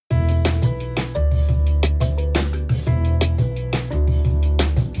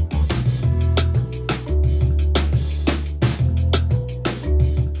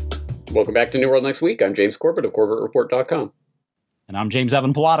Welcome back to New World Next Week. I'm James Corbett of CorbettReport.com. And I'm James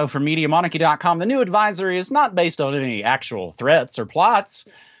Evan Pilato from MediaMonarchy.com. The new advisory is not based on any actual threats or plots.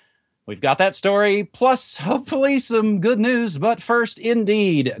 We've got that story, plus hopefully some good news. But first,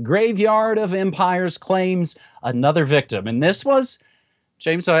 indeed, Graveyard of Empires claims another victim. And this was,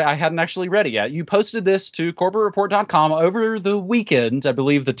 James, I hadn't actually read it yet. You posted this to CorbettReport.com over the weekend. I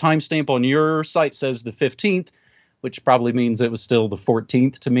believe the timestamp on your site says the 15th, which probably means it was still the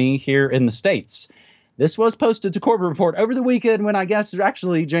 14th to me here in the States. This was posted to Corbett Report over the weekend when I guess,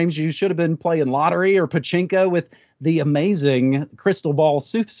 actually, James, you should have been playing lottery or pachinko with the amazing crystal ball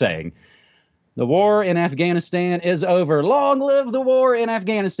soothsaying. The war in Afghanistan is over. Long live the war in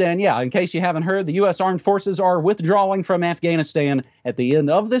Afghanistan. Yeah, in case you haven't heard, the U.S. Armed Forces are withdrawing from Afghanistan at the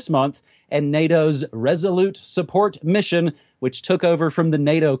end of this month, and NATO's Resolute Support Mission, which took over from the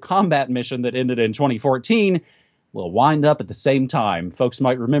NATO Combat Mission that ended in 2014, will wind up at the same time. Folks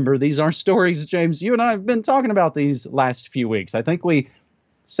might remember these are stories, James, you and I have been talking about these last few weeks. I think we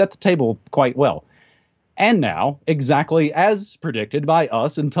set the table quite well. And now, exactly as predicted by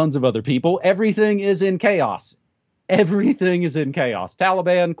us and tons of other people, everything is in chaos. Everything is in chaos.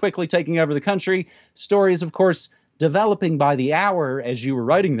 Taliban quickly taking over the country. Stories, of course, developing by the hour as you were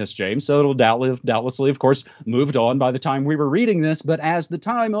writing this, James. So it'll doubtlessly, of course, moved on by the time we were reading this. But as the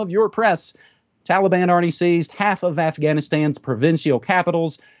time of your press, Taliban already seized half of Afghanistan's provincial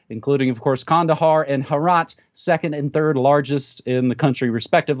capitals, including, of course, Kandahar and Herat, second and third largest in the country,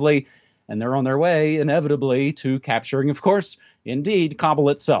 respectively. And they're on their way, inevitably, to capturing, of course, indeed, Kabul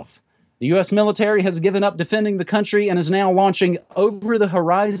itself. The U.S. military has given up defending the country and is now launching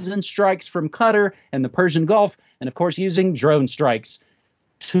over-the-horizon strikes from Qatar and the Persian Gulf, and, of course, using drone strikes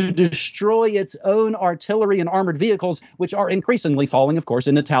to destroy its own artillery and armored vehicles, which are increasingly falling, of course,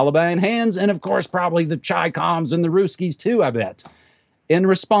 into Taliban hands, and, of course, probably the Chi-Coms and the Ruskies, too, I bet. In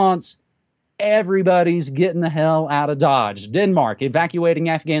response, everybody's getting the hell out of Dodge. Denmark evacuating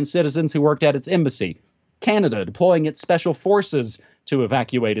Afghan citizens who worked at its embassy. Canada deploying its special forces to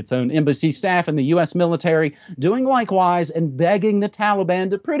evacuate its own embassy staff, and the U.S. military doing likewise and begging the Taliban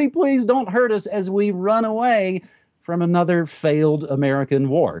to pretty please don't hurt us as we run away from another failed American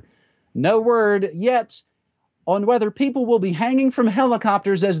war. No word yet on whether people will be hanging from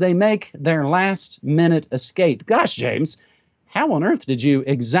helicopters as they make their last-minute escape. Gosh, James, how on earth did you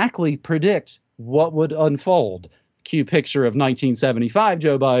exactly predict what would unfold? Cue picture of 1975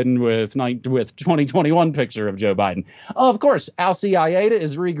 Joe Biden with 2021 picture of Joe Biden. Oh, of course, Al-Qaeda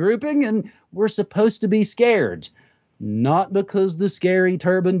is regrouping, and we're supposed to be scared. Not because the scary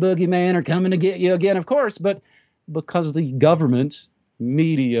turban boogeyman are coming to get you again, of course, but because the government,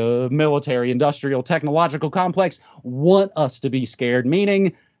 media, military, industrial, technological complex want us to be scared,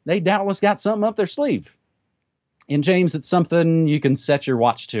 meaning they doubtless got something up their sleeve. And James, it's something you can set your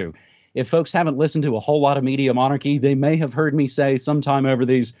watch to. If folks haven't listened to a whole lot of Media Monarchy, they may have heard me say sometime over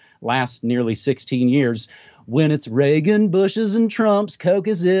these last nearly 16 years, when it's Reagan, Bushes, and Trump's, Coke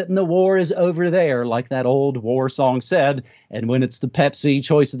is it, and the war is over there, like that old war song said. And when it's the Pepsi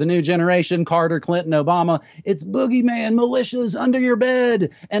choice of the new generation, Carter, Clinton, Obama, it's boogeyman militias under your bed.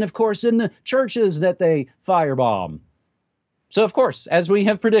 And, of course, in the churches that they firebomb. So, of course, as we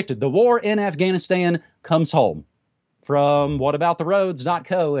have predicted, the war in Afghanistan comes home. From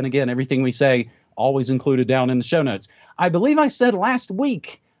whatabouttheroads.co, and again, everything we say always included down in the show notes. I believe I said last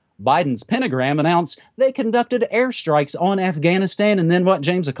week, Biden's Pentagram announced they conducted airstrikes on Afghanistan, and then what,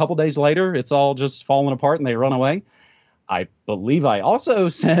 James, a couple days later, it's all just falling apart and they run away? I believe I also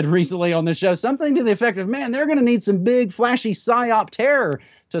said recently on this show something to the effect of, man, they're going to need some big, flashy psyop terror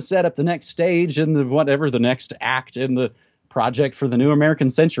to set up the next stage in the whatever the next act in the project for the New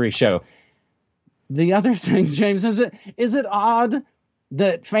American Century show. The other thing, James, is it odd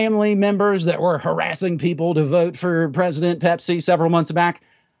that family members that were harassing people to vote for President Pepsi several months back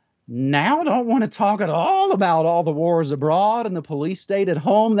now don't want to talk at all about all the wars abroad and the police state at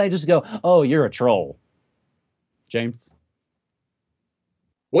home? They just go, oh, you're a troll. James?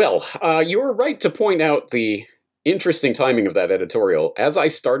 Well, you were right to point out the interesting timing of that editorial. As I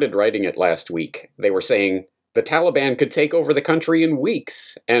started writing it last week, they were saying the Taliban could take over the country in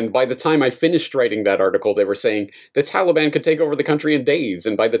weeks. And by the time I finished writing that article, they were saying the Taliban could take over the country in days.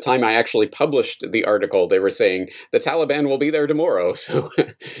 And by the time I actually published the article, they were saying the Taliban will be there tomorrow. So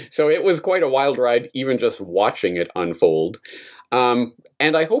it was quite a wild ride, even just watching it unfold. And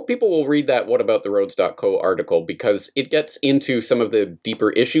I hope people will read that whatabouttheroads.co article, because it gets into some of the deeper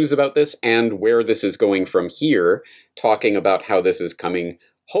issues about this and where this is going from here, talking about how this is coming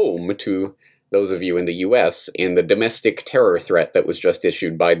home to those of you in the U.S. in the domestic terror threat that was just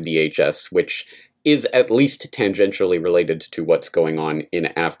issued by DHS, which is at least tangentially related to what's going on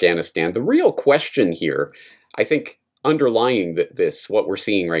in Afghanistan. The real question here, I think, underlying this, what we're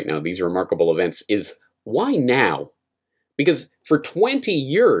seeing right now, these remarkable events, is why now? Because for 20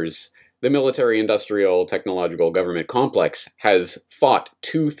 years, the military-industrial technological government complex has fought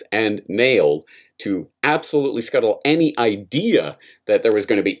tooth and nail to absolutely scuttle any idea that there was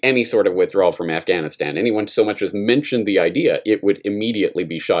going to be any sort of withdrawal from Afghanistan. Anyone so much as mentioned the idea, it would immediately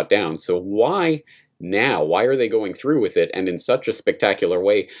be shot down. So why now? Why are they going through with it, and in such a spectacular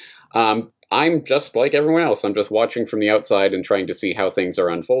way? I'm just like everyone else. I'm just watching from the outside and trying to see how things are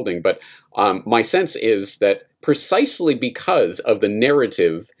unfolding. But my sense is that precisely because of the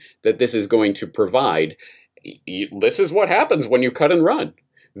narrative that this is going to provide, this is what happens when you cut and run.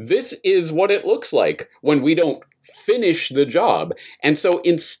 This is what it looks like when we don't finish the job. And so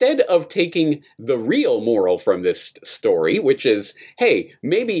instead of taking the real moral from this story, which is, hey,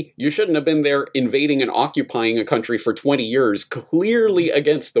 maybe you shouldn't have been there invading and occupying a country for 20 years, clearly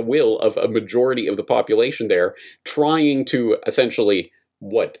against the will of a majority of the population there, trying to essentially,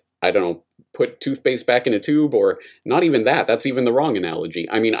 put toothpaste back in a tube, or not even that. That's even the wrong analogy.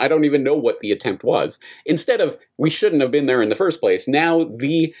 I mean, I don't even know what the attempt was. Instead of, we shouldn't have been there in the first place, now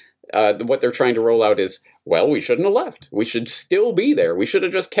what they're trying to roll out is, well, we shouldn't have left. We should still be there. We should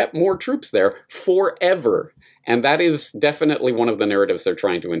have just kept more troops there forever. And that is definitely one of the narratives they're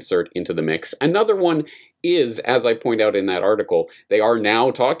trying to insert into the mix. Another one is, as I point out in that article, they are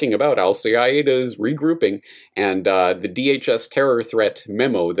now talking about Al-Qaeda's regrouping, and the DHS terror threat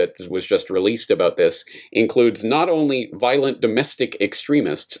memo that was just released about this includes not only violent domestic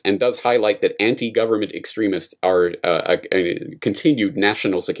extremists, and does highlight that anti-government extremists are a continued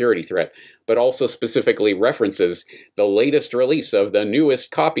national security threat, but also specifically references the latest release of the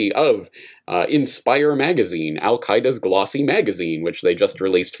newest copy of Inspire magazine, Al-Qaeda's glossy magazine, which they just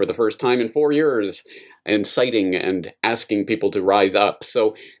released for the first time in 4 years, inciting and asking people to rise up.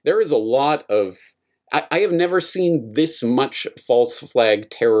 So there is a lot of... I have never seen this much false flag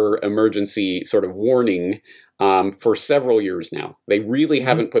terror emergency sort of warning for several years now. They really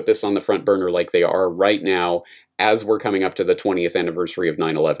haven't put this on the front burner like they are right now as we're coming up to the 20th anniversary of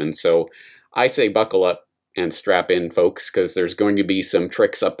 9/11. So I say buckle up and strap in, folks, because there's going to be some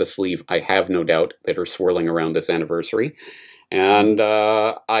tricks up the sleeve, I have no doubt, that are swirling around this anniversary. And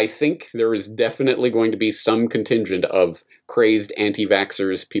I think there is definitely going to be some contingent of crazed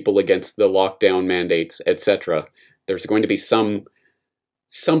anti-vaxxers, people against the lockdown mandates, etc. There's going to be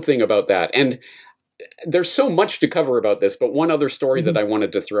something about that. And there's so much to cover about this, but one other story that I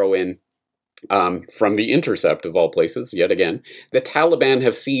wanted to throw in, from The Intercept, of all places, yet again, the Taliban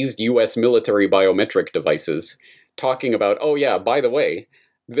have seized U.S. military biometric devices, talking about, oh yeah, by the way,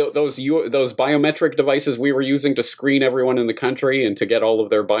 those biometric devices we were using to screen everyone in the country and to get all of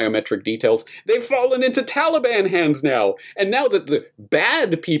their biometric details, they've fallen into Taliban hands now. And now that the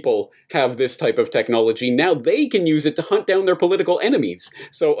bad people have this type of technology, now they can use it to hunt down their political enemies.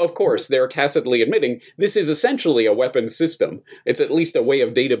 So, of course, they're tacitly admitting this is essentially a weapons system. It's at least a way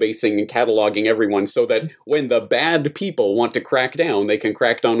of databasing and cataloging everyone so that when the bad people want to crack down, they can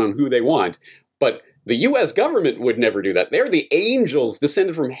crack down on who they want. But the U.S. government would never do that. They're the angels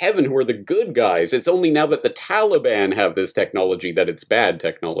descended from heaven who are the good guys. It's only now that the Taliban have this technology that it's bad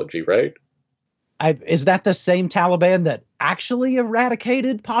technology, right? Is that the same Taliban that actually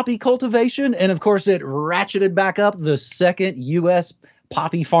eradicated poppy cultivation? And of course, it ratcheted back up the second U.S.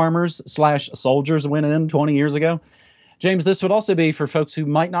 poppy farmers / soldiers went in 20 years ago. James, this would also be for folks who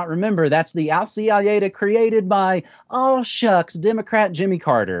might not remember. That's the Al-Qaeda created by, oh shucks, Democrat Jimmy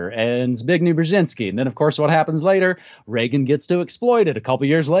Carter and Zbigniew Brzezinski. And then, of course, what happens later? Reagan gets to exploit it. A couple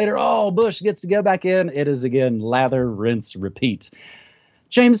years later, oh, Bush gets to go back in. It is, again, lather, rinse, repeat.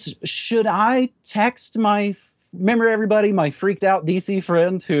 James, should I text remember everybody, my freaked out DC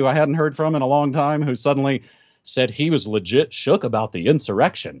friend who I hadn't heard from in a long time, who suddenly said he was legit shook about the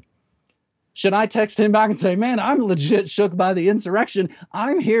insurrection? Should I text him back and say, man, I'm legit shook by the insurrection.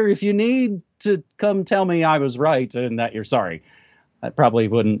 I'm here if you need to come tell me I was right and that you're sorry. That probably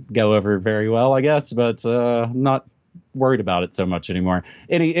wouldn't go over very well, I guess, but I'm not worried about it so much anymore.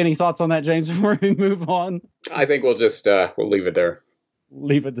 Any thoughts on that, James, before we move on? I think we'll just we'll leave it there.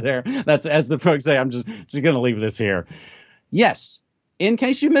 Leave it there. That's, as the folks say, I'm just going to leave this here. Yes, in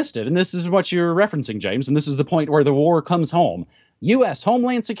case you missed it, and this is what you're referencing, James, and this is the point where the war comes home. U.S.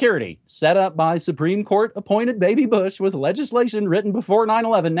 Homeland Security, set up by Supreme Court appointed Baby Bush with legislation written before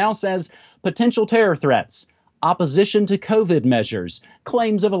 9/11, now says potential terror threats, opposition to COVID measures,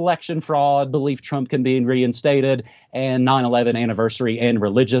 claims of election fraud, belief Trump can be reinstated, and 9/11 anniversary and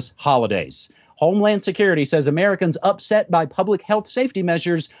religious holidays. Homeland Security says Americans upset by public health safety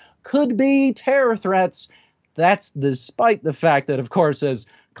measures could be terror threats. That's despite the fact that, of course, as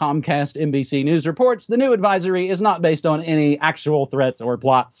Comcast NBC News reports, the new advisory is not based on any actual threats or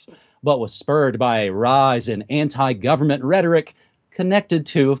plots, but was spurred by a rise in anti-government rhetoric connected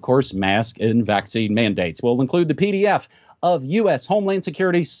to, of course, mask and vaccine mandates. We'll include the PDF of U.S. Homeland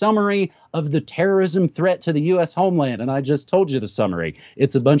Security summary of the terrorism threat to the U.S. homeland. And I just told you the summary.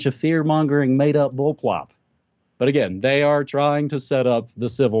 It's a bunch of fear-mongering, made-up bullplop. But again, they are trying to set up the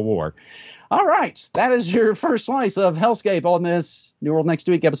Civil War. All right, that is your first slice of Hellscape on this New World Next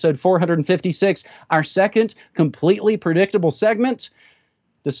Week, episode 456. Our second completely predictable segment.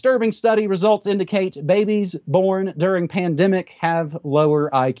 Disturbing study results indicate babies born during pandemic have lower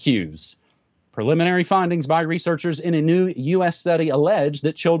IQs. Preliminary findings by researchers in a new U.S. study allege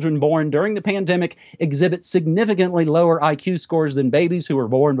that children born during the pandemic exhibit significantly lower IQ scores than babies who were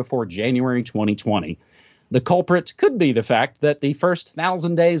born before January 2020. The culprit could be the fact that the first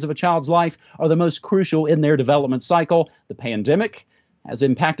 1,000 days of a child's life are the most crucial in their development cycle. The pandemic has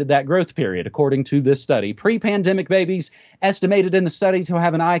impacted that growth period, according to this study. Pre-pandemic babies estimated in the study to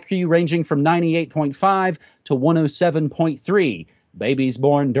have an IQ ranging from 98.5 to 107.3. Babies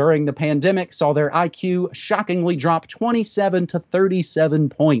born during the pandemic saw their IQ shockingly drop 27 to 37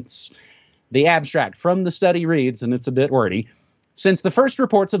 points. The abstract from the study reads, and it's a bit wordy, since the first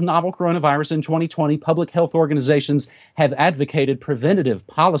reports of novel coronavirus in 2020, public health organizations have advocated preventative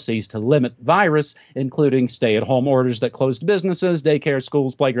policies to limit virus, including stay-at-home orders that closed businesses, daycare,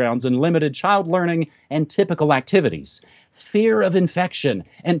 schools, playgrounds, and limited child learning and typical activities. Fear of infection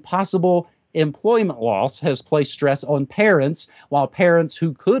and possible employment loss has placed stress on parents, while parents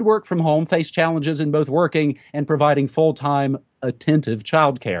who could work from home face challenges in both working and providing full-time attentive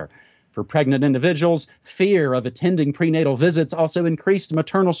childcare. For pregnant individuals, fear of attending prenatal visits also increased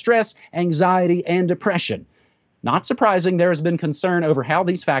maternal stress, anxiety, and depression. Not surprising, there has been concern over how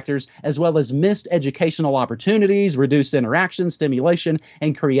these factors, as well as missed educational opportunities, reduced interaction, stimulation,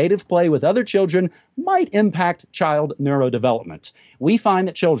 and creative play with other children, might impact child neurodevelopment. We find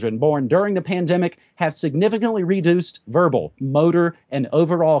that children born during the pandemic have significantly reduced verbal, motor, and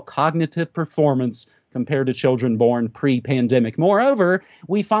overall cognitive performance compared to children born pre-pandemic. Moreover,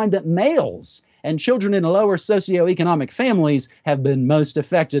 we find that males and children in lower socioeconomic families have been most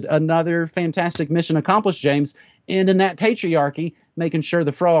affected. Another fantastic mission accomplished, James, ending that patriarchy, making sure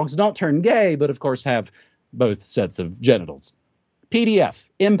the frogs don't turn gay, but of course have both sets of genitals. PDF,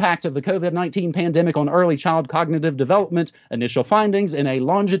 Impact of the COVID-19 Pandemic on Early Child Cognitive Development, Initial Findings in a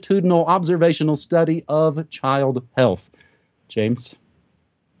Longitudinal Observational Study of Child Health. James?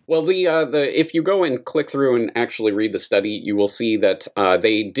 Well, if you go and click through and actually read the study, you will see that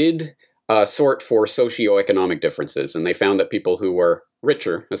they did sort for socioeconomic differences, and they found that people who were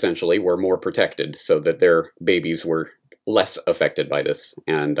richer, essentially, were more protected, so that their babies were less affected by this,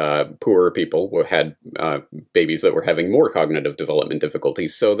 and poorer people had babies that were having more cognitive development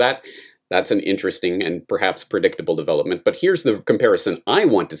difficulties. So that's an interesting and perhaps predictable development. But here's the comparison I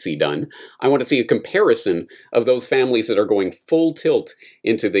want to see done. I want to see a comparison of those families that are going full tilt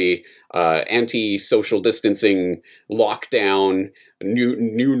into the anti-social distancing, lockdown,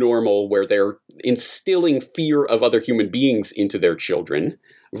 new normal, where they're instilling fear of other human beings into their children,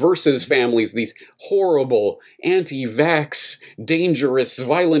 versus families, these horrible, anti-vax, dangerous,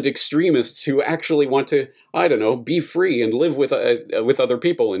 violent extremists who actually want to, I don't know, be free and live with other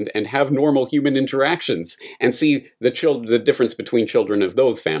people and have normal human interactions, and see the difference between children of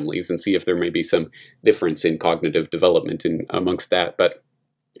those families, and see if there may be some difference in cognitive development amongst that. But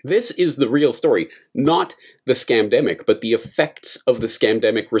this is the real story, not the scamdemic, but the effects of the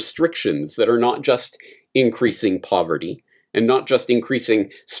scamdemic restrictions that are not just increasing poverty, and not just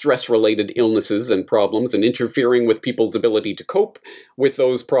increasing stress-related illnesses and problems and interfering with people's ability to cope with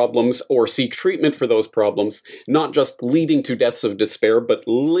those problems or seek treatment for those problems, not just leading to deaths of despair, but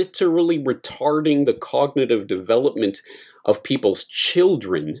literally retarding the cognitive development of people's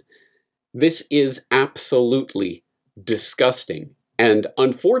children. This is absolutely disgusting. And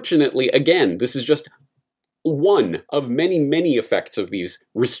unfortunately, again, this is just one of many, many effects of these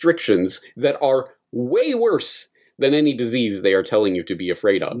restrictions that are way worse than any disease they are telling you to be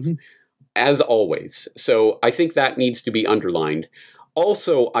afraid of, as always. So I think that needs to be underlined.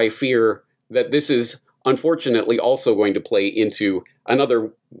 Also, I fear that this is unfortunately also going to play into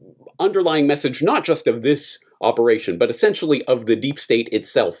another underlying message, not just of this operation, but essentially of the deep state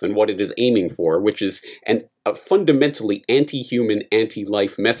itself and what it is aiming for, which is a fundamentally anti-human,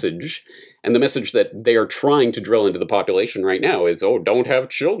 anti-life message. And the message that they are trying to drill into the population right now is, oh, don't have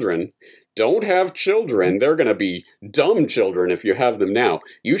children. Don't have children. They're going to be dumb children if you have them now.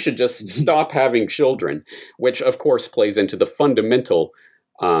 You should just stop having children, which of course plays into the fundamental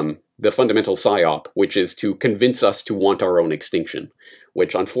the fundamental psyop, which is to convince us to want our own extinction,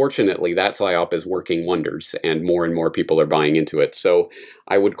 which unfortunately that psyop is working wonders and more people are buying into it. So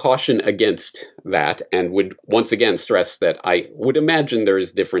I would caution against that and would once again stress that I would imagine there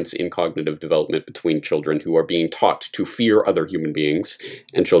is difference in cognitive development between children who are being taught to fear other human beings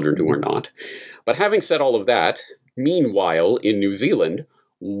and children who are not. But having said all of that, meanwhile, in New Zealand,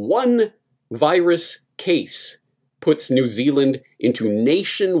 one virus case puts New Zealand into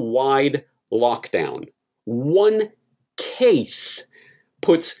nationwide lockdown. One case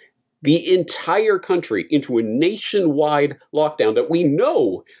puts the entire country into a nationwide lockdown that we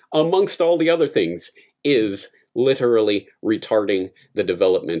know, amongst all the other things, is literally retarding the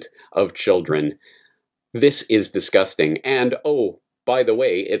development of children. This is disgusting. And, oh, by the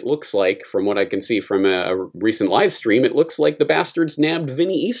way, it looks like, from what I can see from a recent live stream, it looks like the bastards nabbed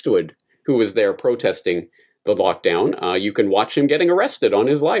Vinnie Eastwood, who was there protesting the lockdown. You can watch him getting arrested on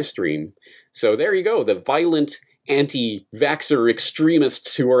his live stream. So there you go, the violent anti-vaxxer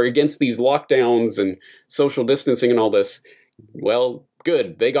extremists who are against these lockdowns and social distancing and all this. Well,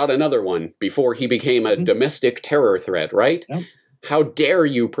 good, they got another one before he became a domestic terror threat, right? Yep. How dare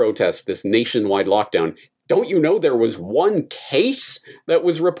you protest this nationwide lockdown? Don't you know there was one case that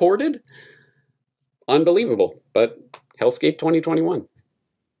was reported? Unbelievable, but Hellscape 2021.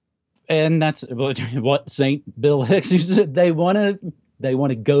 And that's what St. Bill Hicks said. They want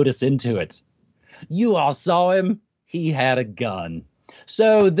to goad us into it. You all saw him. He had a gun.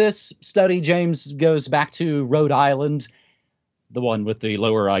 So this study, James, goes back to Rhode Island, the one with the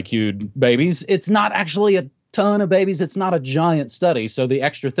lower IQ babies. It's not actually a ton of babies. It's not a giant study. So the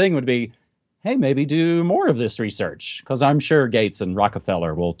extra thing would be, hey, maybe do more of this research, because I'm sure Gates and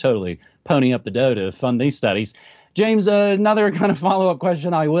Rockefeller will totally pony up the dough to fund these studies. James, another kind of follow-up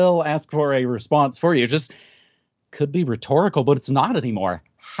question. I will ask for a response for you. Just could be rhetorical, but it's not anymore.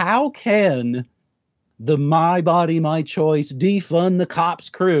 How can the My Body, My Choice, defund the cops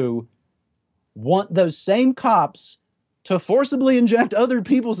crew want those same cops to forcibly inject other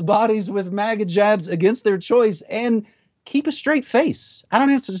people's bodies with MAGA jabs against their choice and keep a straight face? I don't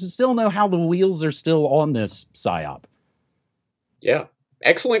have to still know how the wheels are still on this psyop. Yeah.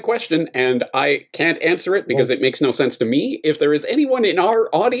 Excellent question, and I can't answer it because it makes no sense to me. If there is anyone in our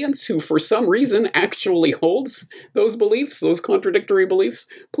audience who, for some reason, actually holds those beliefs, those contradictory beliefs,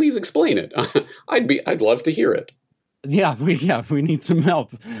 please explain it. I'd love to hear it. Yeah, we need some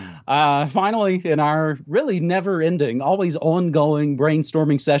help. Finally, in our really never-ending, always ongoing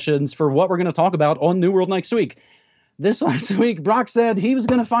brainstorming sessions for what we're going to talk about on New World next week. This last week, Brock said he was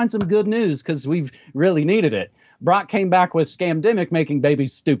going to find some good news because we've really needed it. Brock came back with Scamdemic making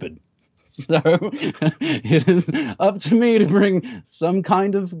babies stupid. So it is up to me to bring some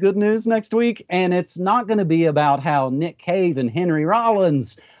kind of good news next week. And it's not going to be about how Nick Cave and Henry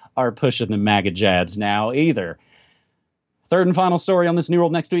Rollins are pushing the MAGA jabs now either. Third and final story on this New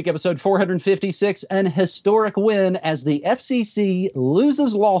World Next Week, episode 456, an historic win as the FCC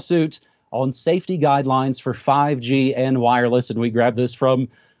loses lawsuit on safety guidelines for 5G and wireless. And we grabbed this from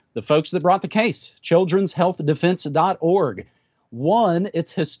the folks that brought the case, children'shealthdefense.org. Won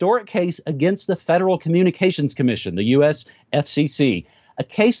its historic case against the Federal Communications Commission, the U.S. FCC, a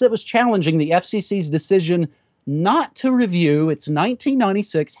case that was challenging the FCC's decision not to review its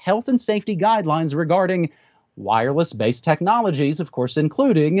 1996 health and safety guidelines regarding wireless-based technologies, of course,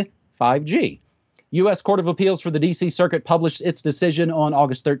 including 5G. U.S. Court of Appeals for the D.C. Circuit published its decision on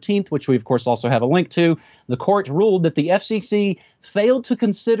August 13th, which we, of course, also have a link to. The court ruled that the FCC failed to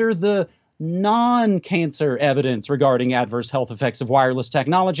consider the non-cancer evidence regarding adverse health effects of wireless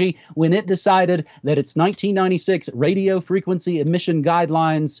technology when it decided that its 1996 radio frequency emission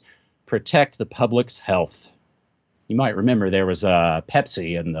guidelines protect the public's health. You might remember there was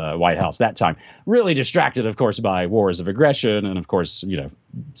Pepsi in the White House that time. Really distracted, of course, by wars of aggression and, of course,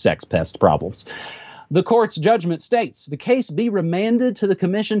 sex pest problems. The court's judgment states the case be remanded to the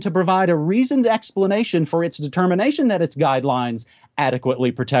commission to provide a reasoned explanation for its determination that its guidelines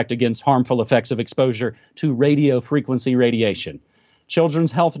adequately protect against harmful effects of exposure to radio frequency radiation.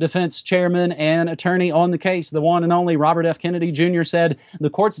 Children's Health Defense chairman and attorney on the case, the one and only Robert F. Kennedy Jr., said the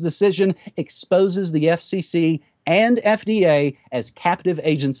court's decision exposes the FCC and FDA as captive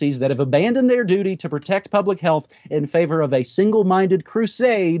agencies that have abandoned their duty to protect public health in favor of a single-minded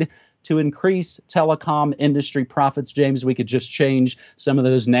crusade to increase telecom industry profits. James, we could just change some of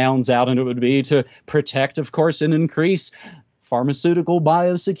those nouns out, and it would be to protect, of course, and increase pharmaceutical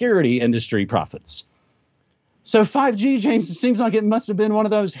biosecurity industry profits. So 5G, James, it seems like it must have been one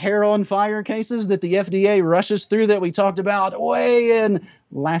of those hair on fire cases that the FDA rushes through that we talked about way in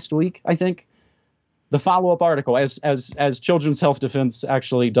last week, I think. The follow-up article, as Children's Health Defense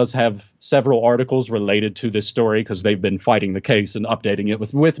actually does have several articles related to this story because they've been fighting the case and updating it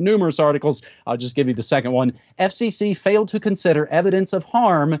with numerous articles. I'll just give you the second one. FCC failed to consider evidence of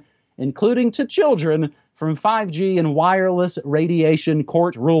harm, including to children, from 5G and wireless radiation.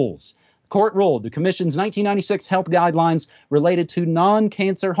 Court rules. Court ruled the Commission's 1996 health guidelines related to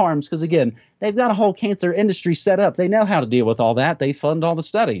non-cancer harms, because, again, they've got a whole cancer industry set up. They know how to deal with all that. They fund all the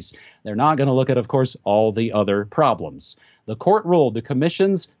studies. They're not going to look at, of course, all the other problems. The court ruled the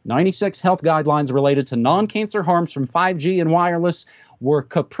Commission's 96 health guidelines related to non-cancer harms from 5G and wireless were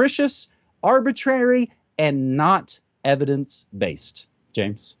capricious, arbitrary, and not evidence-based.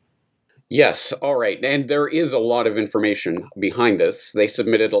 James? Yes, all right. And there is a lot of information behind this. They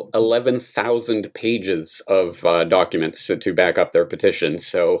submitted 11,000 pages of documents to back up their petition.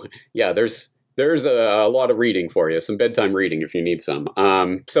 So, yeah, there's a lot of reading for you, some bedtime reading if you need some.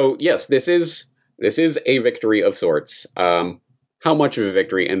 So, yes, this is a victory of sorts. How much of a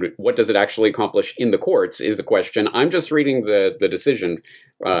victory and what does it actually accomplish in the courts is a question. I'm just reading the decision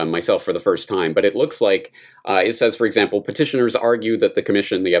myself for the first time, but it looks like it says, for example, petitioners argue that the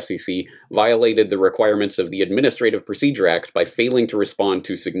Commission, the FCC, violated the requirements of the Administrative Procedure Act by failing to respond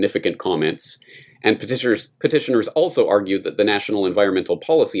to significant comments. And petitioners also argued that the National Environmental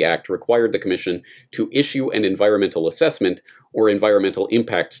Policy Act required the Commission to issue an environmental assessment or environmental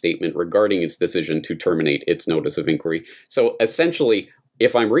impact statement regarding its decision to terminate its notice of inquiry. So essentially,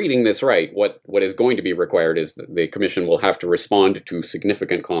 if I'm reading this right, what is going to be required is that the Commission will have to respond to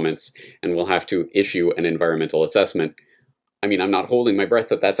significant comments and will have to issue an environmental assessment. I mean, I'm not holding my breath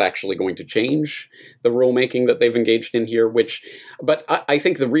that that's actually going to change the rulemaking that they've engaged in here, but I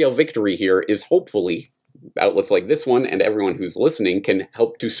think the real victory here is hopefully outlets like this one and everyone who's listening can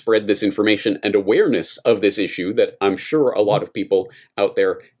help to spread this information and awareness of this issue that I'm sure a lot of people out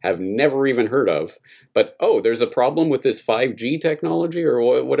there have never even heard of. But, oh, there's a problem with this 5G technology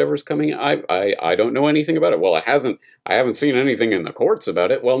or whatever's coming. I don't know anything about it. Well, I haven't seen anything in the courts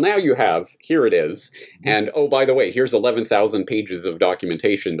about it. Well, now you have. Here it is. And, oh, by the way, here's 11,000 pages of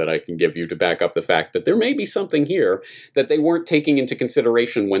documentation that I can give you to back up the fact that there may be something here that they weren't taking into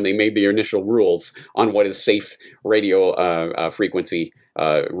consideration when they made the initial rules on what is safe radio frequency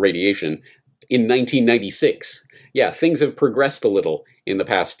radiation in 1996. Yeah, things have progressed a little in the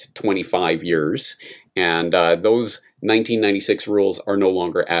past 25 years, and those 1996 rules are no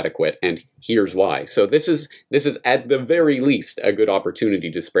longer adequate, and here's why. So this is at the very least a good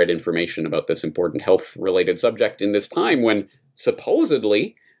opportunity to spread information about this important health-related subject in this time when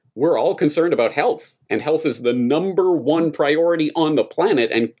supposedly we're all concerned about health, and health is the number one priority on the planet,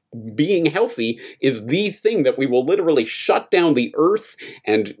 and being healthy is the thing that we will literally shut down the earth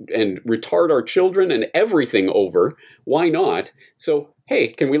and retard our children and everything over. Why not? So, hey,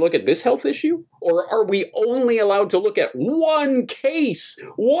 can we look at this health issue? Or are we only allowed to look at one case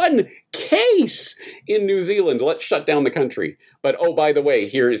in New Zealand? Let's shut down the country. But, oh, by the way,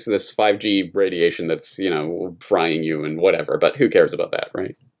 here is this 5G radiation that's, frying you and whatever. But who cares about that,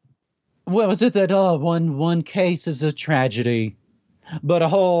 right? Well, is it that one case is a tragedy, but a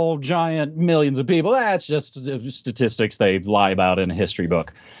whole giant millions of people, that's just statistics they lie about in a history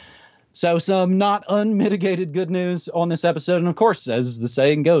book. So some not unmitigated good news on this episode. And of course, as the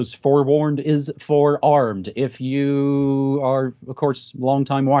saying goes, forewarned is forearmed. If you are, of course,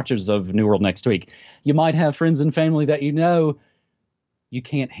 longtime watchers of New World Next Week, you might have friends and family that you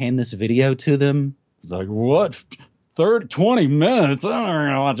can't hand this video to them. It's like, what? 20 minutes? I'm not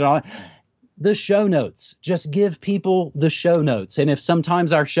going to watch all that. The show notes. Just give people the show notes. And if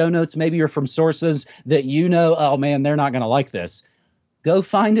sometimes our show notes maybe are from sources that oh man, they're not going to like this, go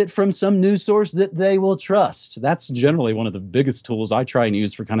find it from some news source that they will trust. That's generally one of the biggest tools I try and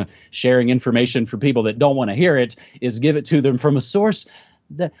use for kind of sharing information for people that don't want to hear it, is give it to them from a source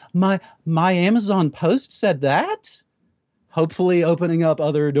that my Amazon post said that. Hopefully opening up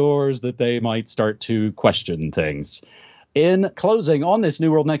other doors that they might start to question things. In closing on this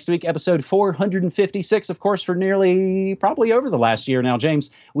New World Next Week, episode 456, of course, for probably over the last year now, James,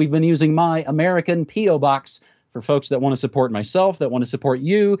 we've been using My American P.O. Box for folks that want to support myself, that want to support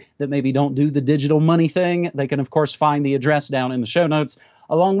you, that maybe don't do the digital money thing. They can, of course, find the address down in the show notes,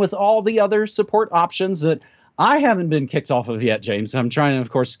 along with all the other support options that I haven't been kicked off of yet, James. I'm trying to, of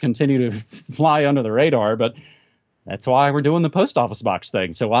course, continue to fly under the radar, but that's why we're doing the post office box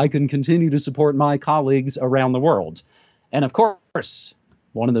thing, so I can continue to support my colleagues around the world. And of course,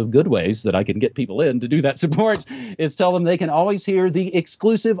 one of the good ways that I can get people in to do that support is tell them they can always hear the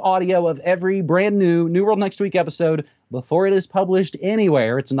exclusive audio of every brand new New World Next Week episode before it is published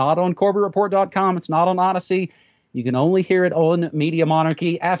anywhere. It's not on CorbettReport.com. It's not on Odyssey. You can only hear it on Media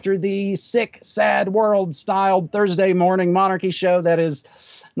Monarchy after the sick, sad world-styled Thursday morning monarchy show that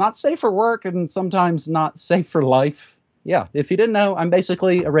is not safe for work and sometimes not safe for life. Yeah, if you didn't know, I'm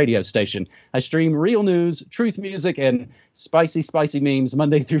basically a radio station. I stream real news, truth music, and spicy, spicy memes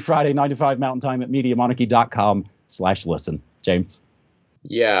Monday through Friday, 9 to 5 Mountain Time at MediaMonarchy.com/listen. James?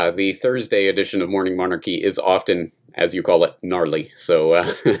 Yeah, the Thursday edition of Morning Monarchy is often, as you call it, gnarly.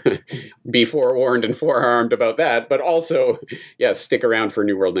 So be forewarned and forearmed about that. But also, yeah, stick around for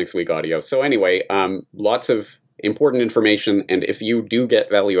New World Next Week audio. So anyway, lots of important information. And if you do get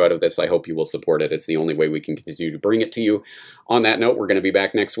value out of this, I hope you will support it. It's the only way we can continue to bring it to you. On that note, we're going to be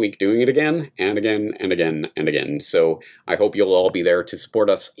back next week doing it again and again and again and again. So I hope you'll all be there to support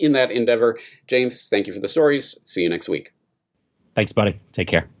us in that endeavor. James, thank you for the stories. See you next week. Thanks, buddy. Take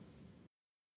care.